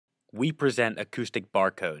we present acoustic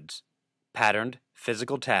barcodes, patterned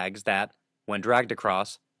physical tags that, when dragged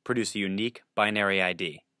across, produce a unique binary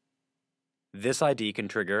ID. This ID can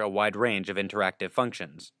trigger a wide range of interactive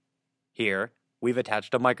functions. Here, we've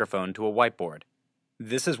attached a microphone to a whiteboard.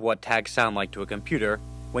 This is what tags sound like to a computer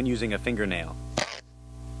when using a fingernail,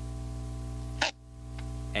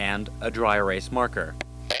 and a dry erase marker,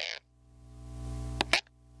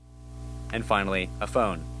 and finally, a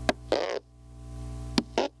phone.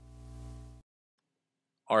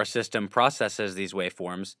 Our system processes these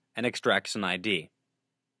waveforms and extracts an ID.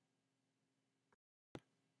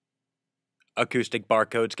 Acoustic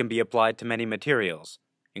barcodes can be applied to many materials,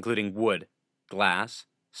 including wood, glass,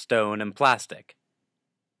 stone, and plastic.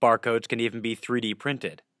 Barcodes can even be 3D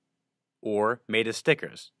printed, or made as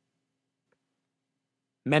stickers.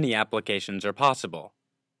 Many applications are possible.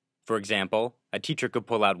 For example, a teacher could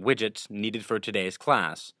pull out widgets needed for today's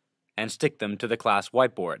class and stick them to the class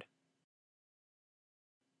whiteboard.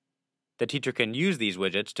 The teacher can use these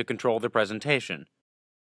widgets to control the presentation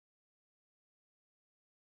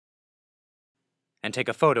and take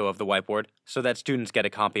a photo of the whiteboard so that students get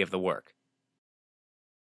a copy of the work.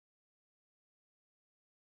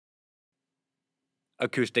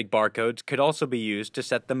 Acoustic barcodes could also be used to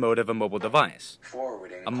set the mode of a mobile device.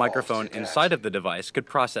 A microphone inside of the device could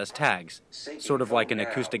process tags, sort of like an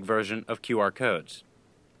acoustic version of QR codes.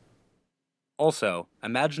 Also,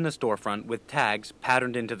 imagine a storefront with tags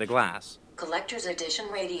patterned into the glass. Collector's Edition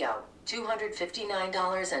Radio,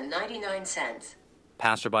 $259.99.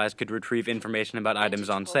 Passerbys could retrieve information about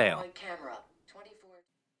items on sale.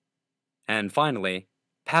 And finally,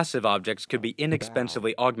 passive objects could be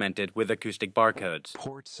inexpensively augmented with acoustic barcodes.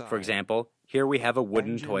 For example, here we have a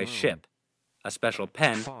wooden toy ship. A special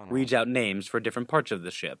pen reads out names for different parts of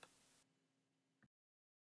the ship.